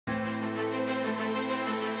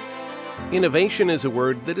Innovation is a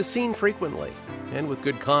word that is seen frequently, and with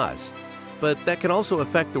good cause, but that can also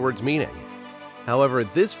affect the word's meaning. However,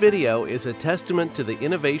 this video is a testament to the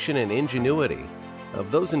innovation and ingenuity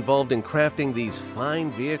of those involved in crafting these fine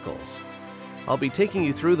vehicles. I'll be taking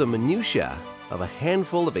you through the minutiae of a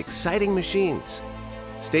handful of exciting machines.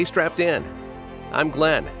 Stay strapped in. I'm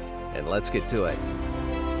Glenn, and let's get to it.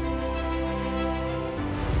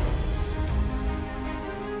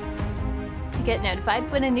 To get notified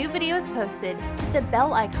when a new video is posted, hit the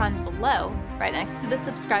bell icon below, right next to the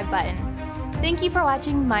subscribe button. Thank you for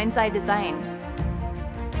watching Mind's Eye Design.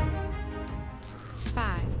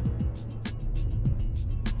 5.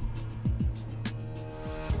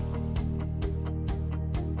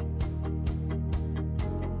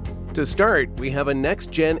 To start, we have a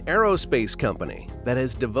next-gen aerospace company that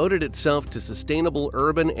has devoted itself to sustainable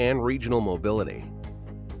urban and regional mobility.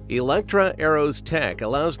 Electra.aero's tech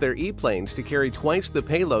allows their E-planes to carry twice the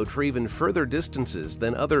payload for even further distances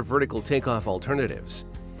than other vertical takeoff alternatives,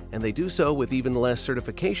 and they do so with even less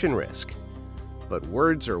certification risk. But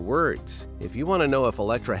words are words. If you want to know if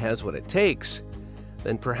Electra has what it takes,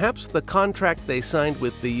 then perhaps the contract they signed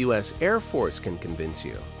with the U.S. Air Force can convince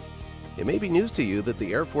you. It may be news to you that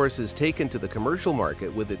the Air Force has taken to the commercial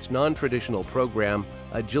market with its non-traditional program,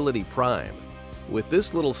 Agility Prime. With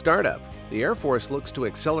this little startup, the Air Force looks to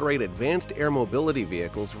accelerate advanced air mobility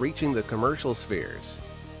vehicles reaching the commercial spheres.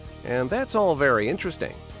 And that's all very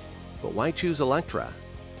interesting. But why choose Electra?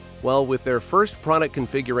 Well, with their first product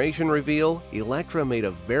configuration reveal, Electra made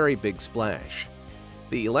a very big splash.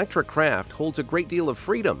 The Electra craft holds a great deal of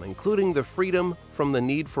freedom, including the freedom from the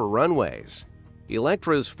need for runways.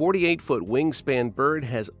 Electra's 48-foot wingspan bird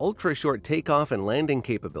has ultra-short takeoff and landing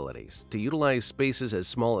capabilities to utilize spaces as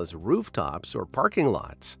small as rooftops or parking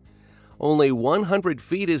lots. Only 100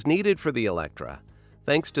 feet is needed for the Electra,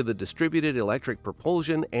 thanks to the distributed electric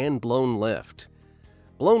propulsion and blown lift.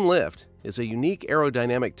 Blown lift is a unique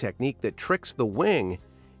aerodynamic technique that tricks the wing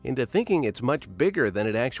into thinking it's much bigger than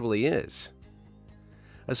it actually is.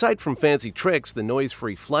 Aside from fancy tricks, the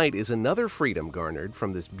noise-free flight is another freedom garnered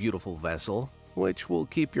from this beautiful vessel, which will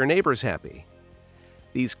keep your neighbors happy.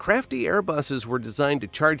 These crafty Airbuses were designed to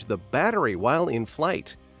charge the battery while in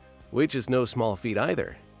flight, which is no small feat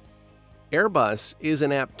either. Airbus is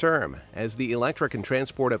an apt term, as the Electra can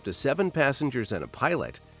transport up to 7 passengers and a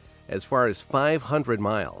pilot as far as 500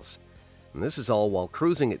 miles. And this is all while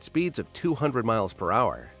cruising at speeds of 200 miles per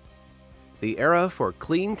hour. The era for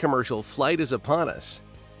clean commercial flight is upon us,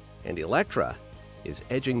 and Electra is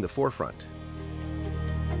edging the forefront.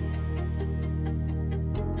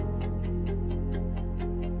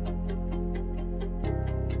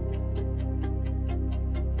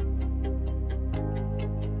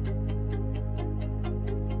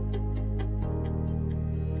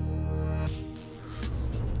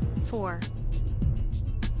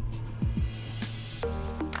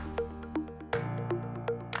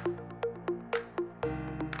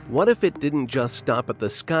 What if it didn't just stop at the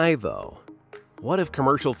sky, though? What if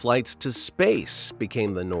commercial flights to space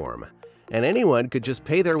became the norm, and anyone could just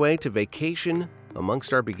pay their way to vacation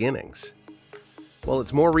amongst our beginnings? Well,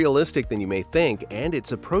 it's more realistic than you may think, and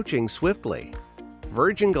it's approaching swiftly.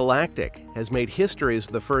 Virgin Galactic has made history as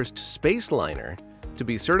the first space liner to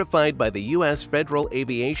be certified by the U.S. Federal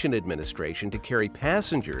Aviation Administration to carry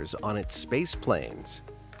passengers on its space planes.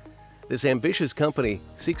 This ambitious company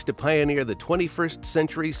seeks to pioneer the 21st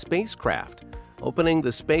century spacecraft, opening the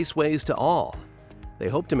spaceways to all. They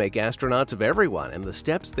hope to make astronauts of everyone, and the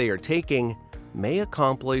steps they are taking may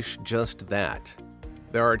accomplish just that.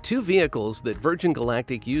 There are 2 vehicles that Virgin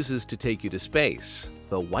Galactic uses to take you to space: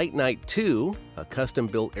 the White Knight 2, a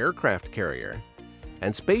custom-built aircraft carrier,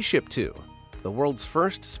 and Spaceship 2, the world's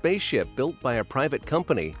first spaceship built by a private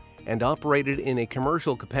company and operated in a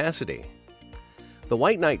commercial capacity. The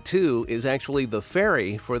White Knight 2 is actually the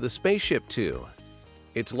ferry for the Spaceship 2.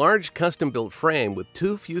 Its large custom-built frame with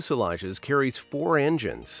 2 fuselages carries 4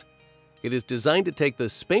 engines. It is designed to take the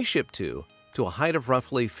Spaceship 2 to a height of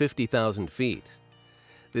roughly 50,000 feet.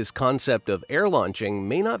 This concept of air launching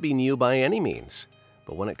may not be new by any means,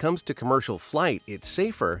 but when it comes to commercial flight, it's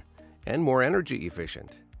safer and more energy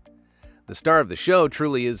efficient. The star of the show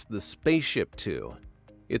truly is the Spaceship 2.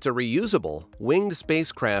 It's a reusable, winged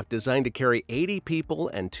spacecraft designed to carry 80 people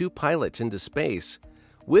and 2 pilots into space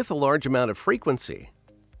with a large amount of frequency.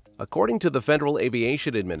 According to the Federal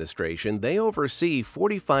Aviation Administration, they oversee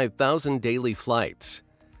 45,000 daily flights.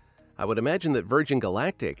 I would imagine that Virgin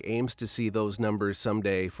Galactic aims to see those numbers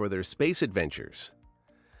someday for their space adventures.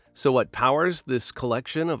 So what powers this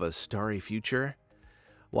collection of a starry future?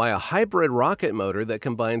 Why, a hybrid rocket motor that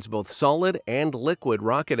combines both solid and liquid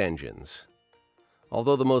rocket engines.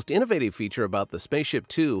 Although the most innovative feature about the Spaceship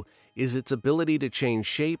Two is its ability to change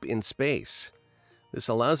shape in space. This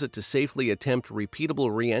allows it to safely attempt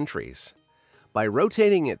repeatable re-entries. By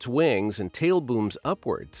rotating its wings and tail booms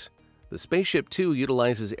upwards, the Spaceship Two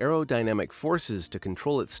utilizes aerodynamic forces to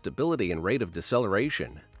control its stability and rate of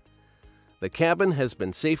deceleration. The cabin has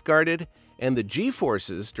been safeguarded, and the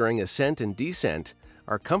G-forces during ascent and descent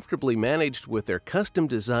are comfortably managed with their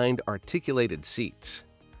custom-designed articulated seats.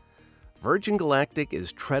 Virgin Galactic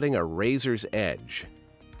is treading a razor's edge,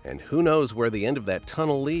 and who knows where the end of that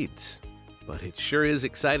tunnel leads, but it sure is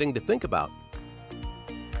exciting to think about.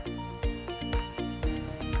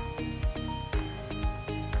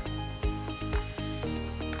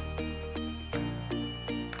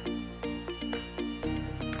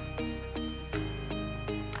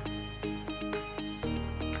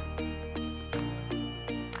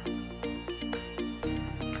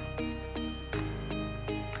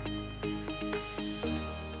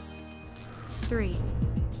 Three.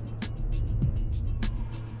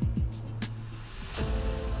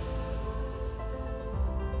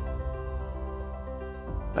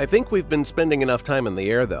 I think we've been spending enough time in the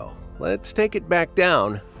air though. Let's take it back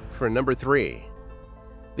down for number 3.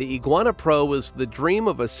 The Iguana Pro is the dream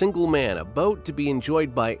of a single man, a boat to be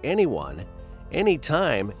enjoyed by anyone,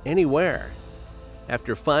 anytime, anywhere.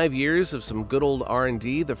 After 5 years of some good old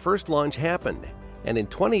R&D, the first launch happened, and in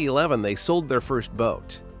 2011 they sold their first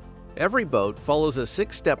boat. Every boat follows a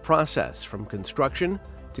 6-step process from construction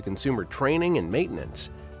to consumer training and maintenance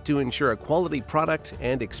to ensure a quality product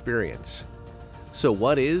and experience. So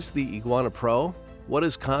what is the Iguana Pro? What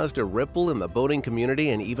has caused a ripple in the boating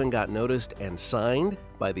community and even got noticed and signed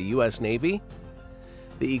by the US Navy?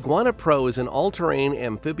 The Iguana Pro is an all-terrain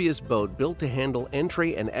amphibious boat built to handle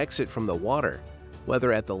entry and exit from the water,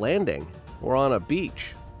 whether at the landing or on a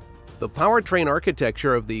beach. The powertrain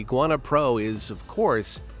architecture of the Iguana Pro is, of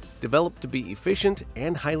course, developed to be efficient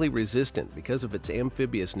and highly resistant because of its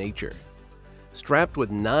amphibious nature. Strapped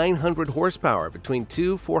with 900 horsepower between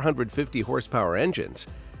two 450 horsepower engines,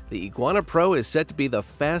 the Iguana Pro is set to be the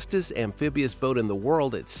fastest amphibious boat in the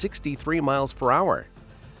world at 63 miles per hour,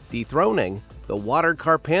 dethroning the Water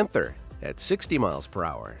Car Panther at 60 miles per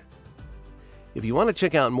hour. If you want to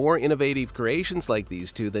check out more innovative creations like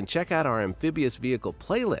these two, then check out our amphibious vehicle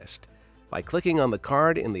playlist by clicking on the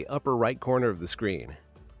card in the upper right corner of the screen.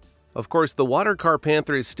 Of course, the Water Car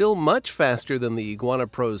Panther is still much faster than the Iguana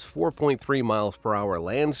Pro's 4.3 miles per hour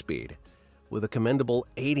land speed, with a commendable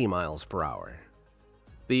 80 miles per hour.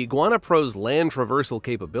 The Iguana Pro's land traversal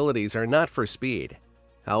capabilities are not for speed.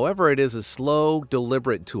 However, it is a slow,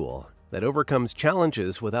 deliberate tool that overcomes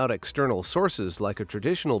challenges without external sources like a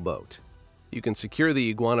traditional boat. You can secure the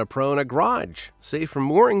Iguana Pro in a garage, safe from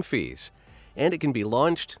mooring fees, and it can be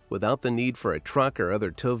launched without the need for a truck or other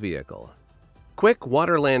tow vehicle. Quick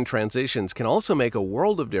water-land transitions can also make a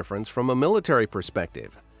world of difference from a military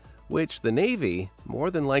perspective, which the Navy more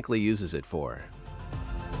than likely uses it for.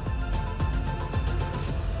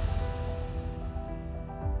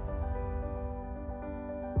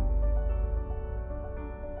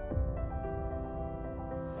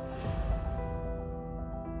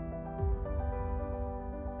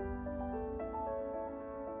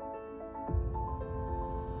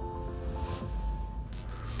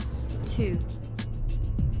 Two.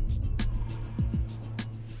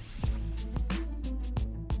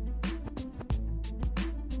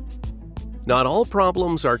 Not all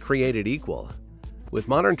problems are created equal. With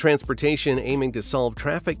modern transportation aiming to solve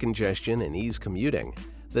traffic congestion and ease commuting,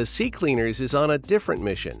 the Sea Cleaners is on a different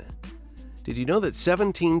mission. Did you know that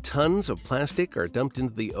 17 tons of plastic are dumped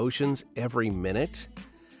into the oceans every minute?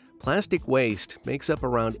 Plastic waste makes up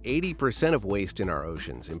around 80% of waste in our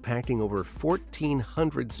oceans, impacting over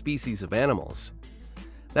 1,400 species of animals.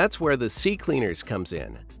 That's where the Sea Cleaners comes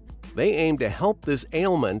in. They aim to help this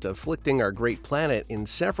ailment afflicting our great planet in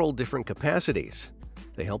several different capacities.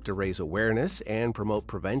 They help to raise awareness and promote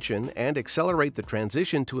prevention and accelerate the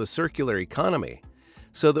transition to a circular economy.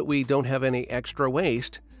 So that we don't have any extra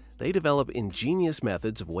waste, they develop ingenious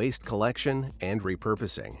methods of waste collection and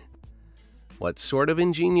repurposing. What sort of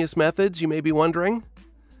ingenious methods, you may be wondering?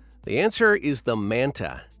 The answer is the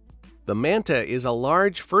Manta. The Manta is a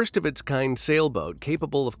large, first-of-its-kind sailboat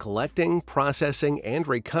capable of collecting, processing, and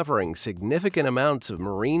recovering significant amounts of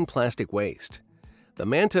marine plastic waste. The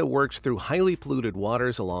Manta works through highly polluted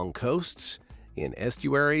waters along coasts, in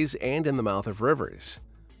estuaries, and in the mouth of rivers.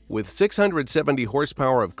 With 670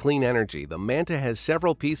 horsepower of clean energy, the Manta has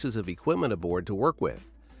several pieces of equipment aboard to work with.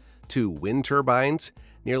 2 wind turbines,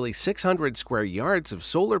 nearly 600 square yards of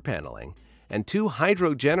solar paneling, and 2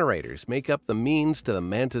 hydro generators make up the means to the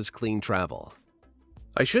Manta's clean travel.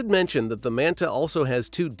 I should mention that the Manta also has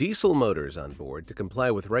 2 diesel motors on board to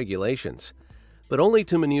comply with regulations, but only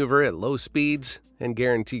to maneuver at low speeds and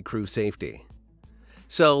guarantee crew safety.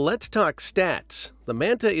 So let's talk stats. The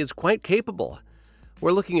Manta is quite capable.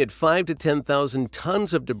 We're looking at 5,000 to 10,000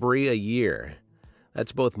 tons of debris a year.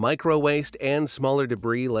 That's both micro waste and smaller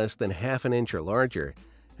debris less than half an inch or larger,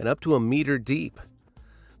 and up to a meter deep.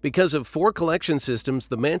 Because of 4 collection systems,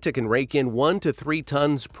 the Manta can rake in 1 to 3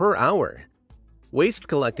 tons per hour. Waste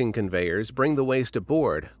collecting conveyors bring the waste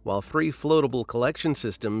aboard, while 3 floatable collection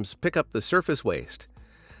systems pick up the surface waste.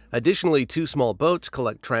 Additionally, 2 small boats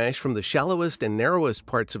collect trash from the shallowest and narrowest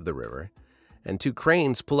parts of the river, and 2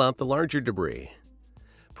 cranes pull out the larger debris.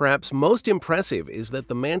 Perhaps most impressive is that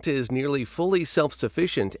the Manta is nearly fully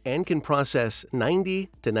self-sufficient and can process 90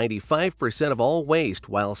 to 95% of all waste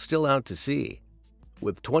while still out to sea.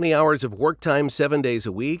 With 20 hours of work time 7 days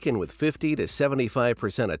a week and with 50 to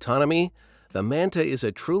 75% autonomy, the Manta is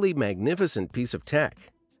a truly magnificent piece of tech.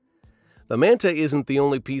 The Manta isn't the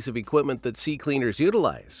only piece of equipment that sea cleaners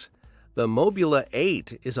utilize. The Mobula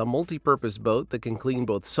 8 is a multi-purpose boat that can clean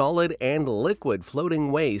both solid and liquid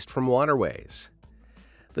floating waste from waterways.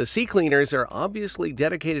 The sea cleaners are obviously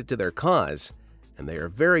dedicated to their cause, and they are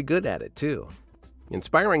very good at it too.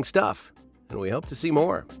 Inspiring stuff, and we hope to see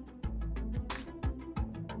more.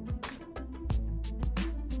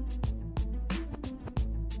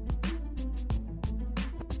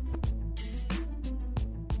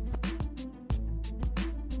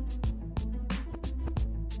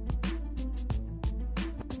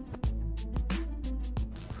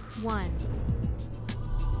 One.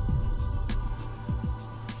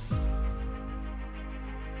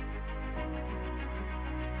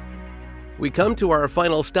 We come to our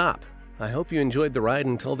final stop. I hope you enjoyed the ride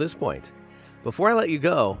until this point. Before I let you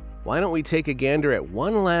go, why don't we take a gander at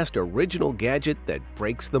one last original gadget that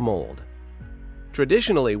breaks the mold?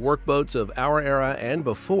 Traditionally, workboats of our era and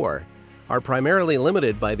before are primarily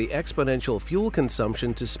limited by the exponential fuel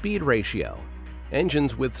consumption to speed ratio.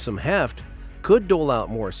 Engines with some heft could dole out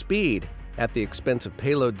more speed at the expense of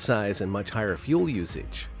payload size and much higher fuel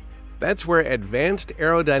usage. That's where advanced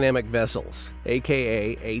aerodynamic vessels,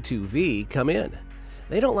 aka A2V, come in.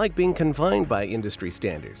 They don't like being confined by industry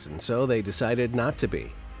standards, and so they decided not to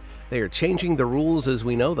be. They are changing the rules as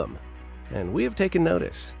we know them, and we have taken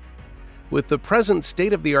notice. With the present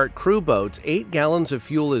state-of-the-art crew boats, 8 gallons of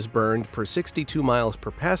fuel is burned per 62 miles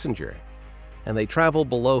per passenger, and they travel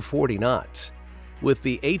below 40 knots. With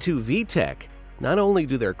the A2V tech, not only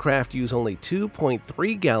do their craft use only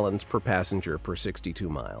 2.3 gallons per passenger per 62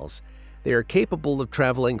 miles, they are capable of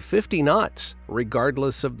traveling 50 knots,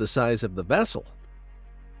 regardless of the size of the vessel.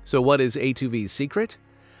 So what is A2V's secret?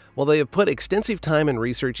 Well, they have put extensive time and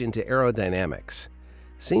research into aerodynamics.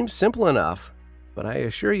 Seems simple enough, but I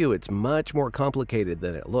assure you it's much more complicated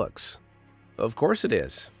than it looks. Of course it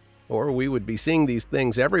is, or we would be seeing these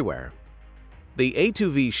things everywhere. The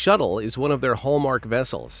A2V shuttle is one of their hallmark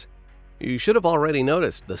vessels. You should have already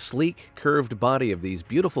noticed the sleek, curved body of these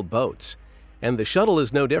beautiful boats, and the shuttle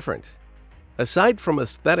is no different. Aside from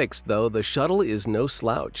aesthetics, though, the shuttle is no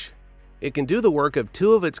slouch. It can do the work of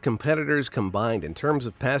 2 of its competitors combined in terms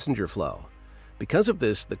of passenger flow. Because of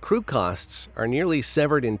this, the crew costs are nearly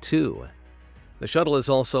severed in 2. The shuttle is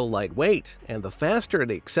also lightweight, and the faster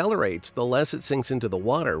it accelerates, the less it sinks into the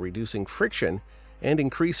water, reducing friction and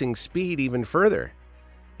increasing speed even further.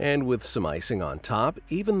 And with some icing on top,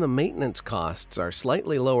 even the maintenance costs are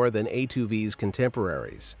slightly lower than A2V's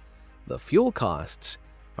contemporaries. The fuel costs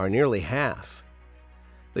are nearly half.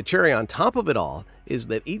 The cherry on top of it all is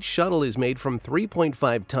that each shuttle is made from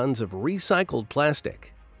 3.5 tons of recycled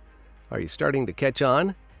plastic. Are you starting to catch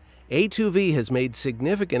on? A2V has made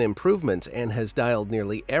significant improvements and has dialed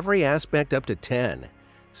nearly every aspect up to 10,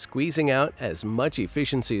 squeezing out as much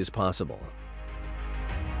efficiency as possible.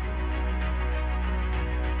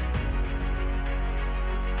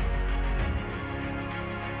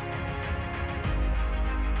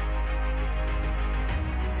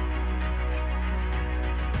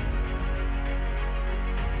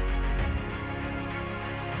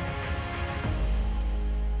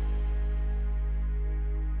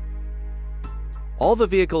 All the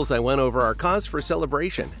vehicles I went over are cause for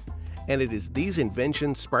celebration, and it is these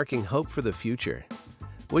inventions sparking hope for the future.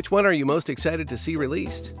 Which one are you most excited to see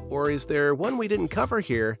released? Or is there one we didn't cover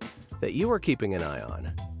here that you are keeping an eye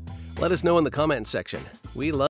on? Let us know in the comments section. We love